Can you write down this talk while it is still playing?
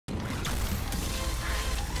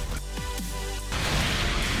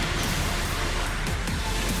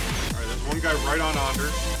one guy right on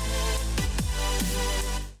Anders.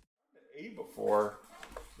 A before.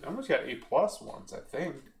 I almost got A plus once, I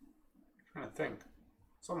think. I'm trying to think.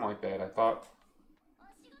 Something like that, I thought.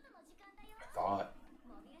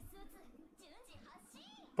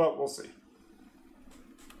 But we'll see.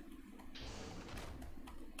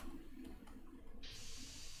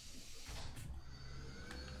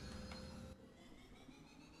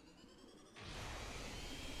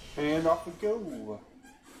 And off we go.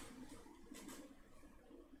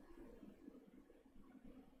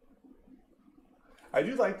 I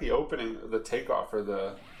do like the opening, the takeoff for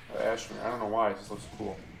the Asshimar. I don't know why, it just looks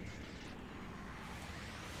cool.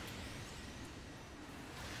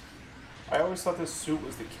 I always thought this suit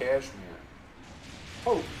was the cashmere.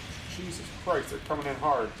 Oh, Jesus Christ, they're coming in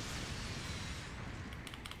hard.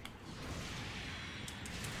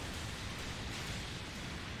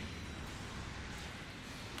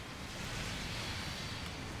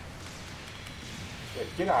 Yeah,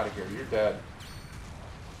 get out of here, you're dead.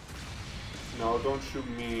 No, don't shoot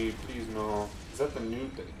me, please no. Is that the new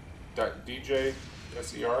DJ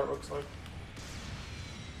SER, it looks like?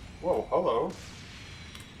 Whoa, hello.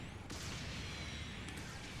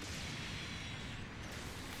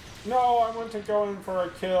 No, I went to go in for a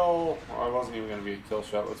kill. Well, it wasn't even going to be a kill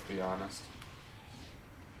shot, let's be honest.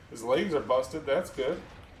 His legs are busted, that's good.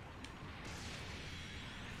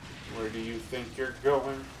 Where do you think you're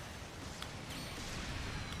going?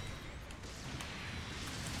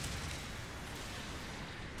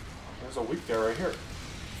 There's a weak guy right here.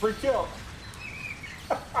 Free kill!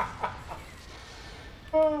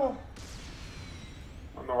 Oh.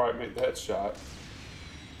 I don't know why I made that shot.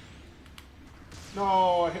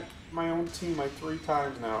 No, I hit my own team like 3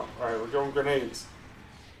 times now. Alright, we're going grenades.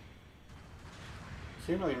 You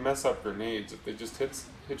can't really mess up grenades. If they just hit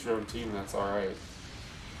your own team, that's alright.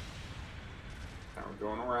 Now we're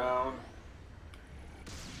going around.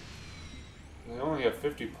 They only have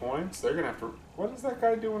 50 points. They're gonna have to... What is that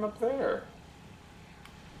guy doing up there?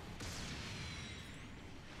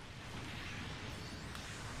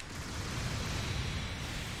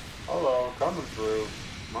 Hello, coming through.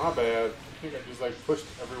 My bad. I think I just like pushed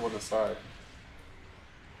everyone aside.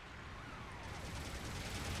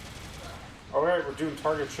 Alright, we're doing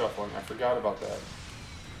target shuffling. I forgot about that.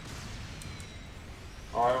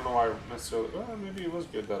 Oh, I don't know why I necessarily... Well, maybe it was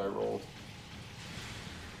good that I rolled.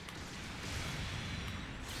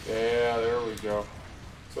 Yeah, there we go.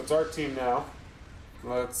 So it's our team now.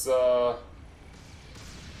 Let's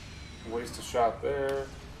waste a shot there.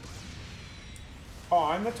 Oh,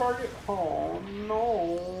 I'm the target? Oh,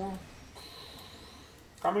 no.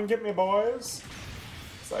 Come and get me, boys.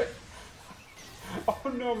 It's like...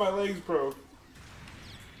 Oh, no, my legs broke.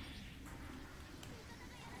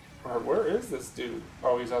 Alright, where is this dude?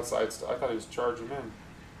 Oh, he's outside still. I thought he was charging in.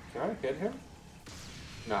 Can I hit him?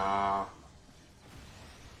 Nah.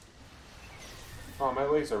 Oh, my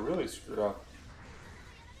legs are really screwed up.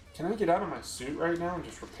 Can I get out of my suit right now and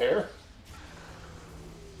just repair?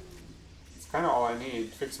 It's kind of all I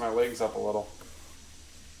need to fix my legs up a little.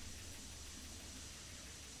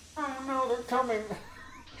 Oh no, they're coming!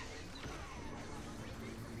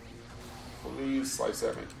 Please slice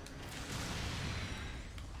at me.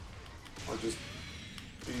 Or just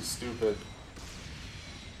be stupid.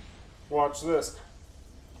 Watch this.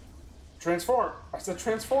 Transform! I said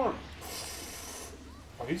transform!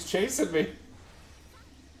 Oh, he's chasing me.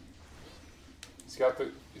 He's got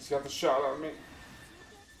the shot on me.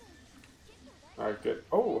 Alright, good.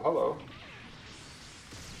 Oh, hello.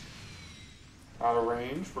 Out of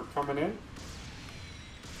range, we're coming in.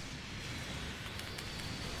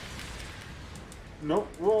 Nope,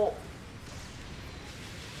 roll.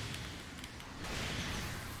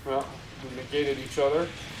 Well, we negated each other.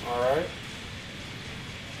 Alright.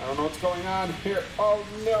 I don't know what's going on here. Oh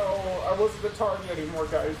no, I wasn't the target anymore,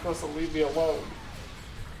 guys. You're supposed to leave me alone.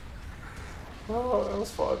 Oh, that was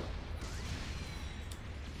fun.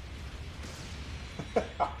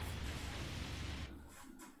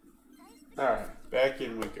 Alright, back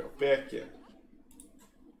in we go. Back in.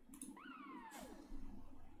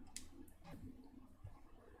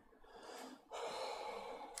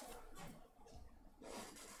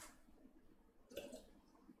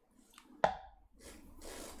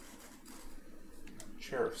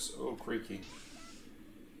 Chair so creaky.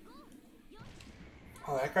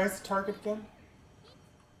 Oh, that guy's the target again?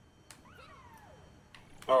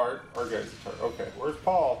 Oh, our guy's the target. Okay, where's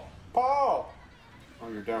Paul? Paul! Oh,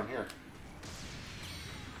 you're down here.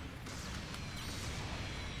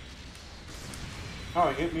 Oh,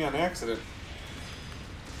 he hit me on accident.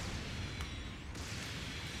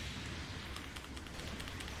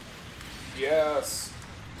 Yes!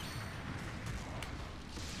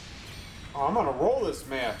 Oh, I'm gonna roll this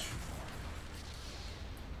match.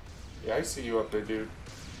 Yeah, I see you up there, dude.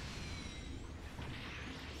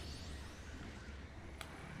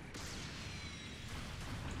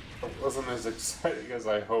 It wasn't as exciting as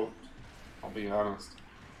I hoped. I'll be honest.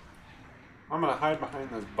 I'm gonna hide behind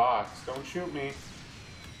this box. Don't shoot me.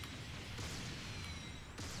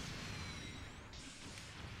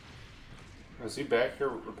 Is he back here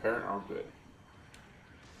repairing? Oh, good.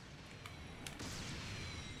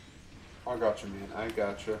 I got you, man. I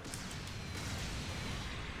got you.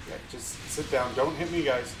 Yeah, just sit down. Don't hit me,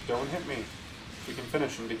 guys. Don't hit me. We can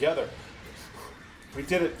finish them together. We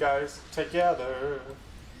did it, guys. Together.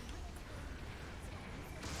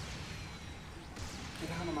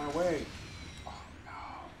 Get out of my way. Oh, no.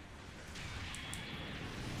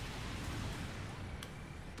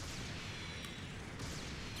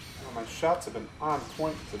 Oh, my shots have been on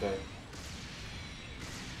point today.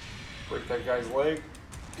 Break that guy's leg.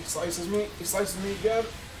 He slices me. He slices me again.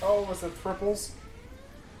 Oh, was it triples?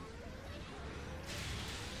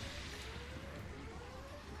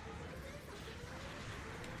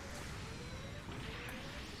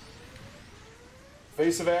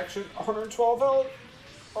 Evasive action. 112 health.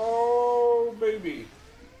 Oh, baby.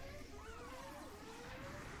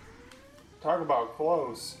 Talk about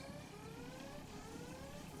close.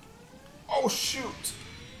 Oh, shoot.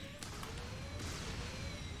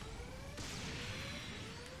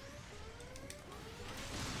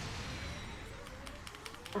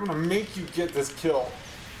 I'm gonna make you get this kill.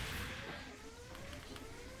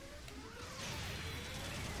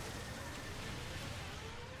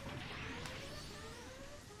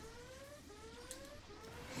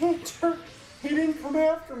 He didn't come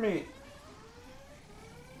after me.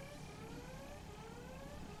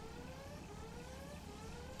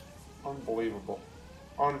 Unbelievable.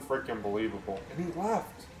 Unfreaking believable. And he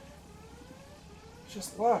left. He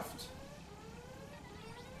just left.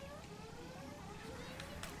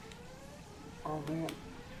 Oh, man.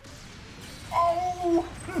 Oh,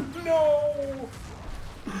 no!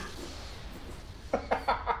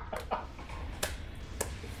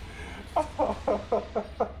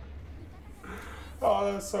 Oh,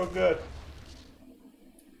 that was so good.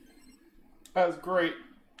 That was great.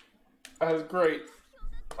 That was great.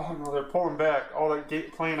 Oh, no, they're pulling back. All that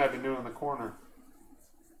gate playing I've been doing in the corner.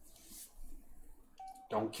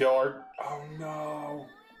 Don't kill her. Oh, no.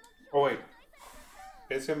 Oh, wait.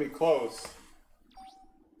 It's going to be close.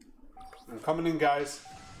 I'm coming in, guys.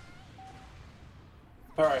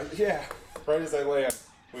 Alright, yeah. Right as I land,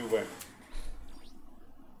 we win.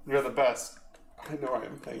 You're the best. I know I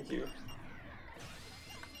am. Thank you.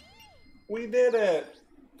 We did it!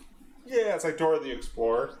 Yeah, it's like Dora the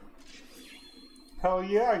Explorer. Hell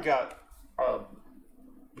yeah, I got,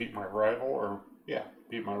 beat my rival, or, yeah,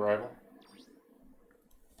 beat my rival.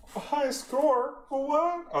 A high score?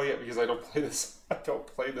 What? Oh yeah, because I don't play this. I don't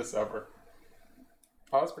play this ever.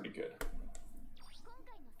 Oh, that's pretty good.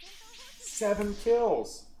 7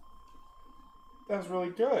 kills. That's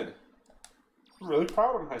really good. I'm really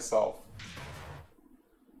proud of myself.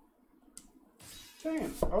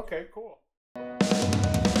 Damn. Okay, cool.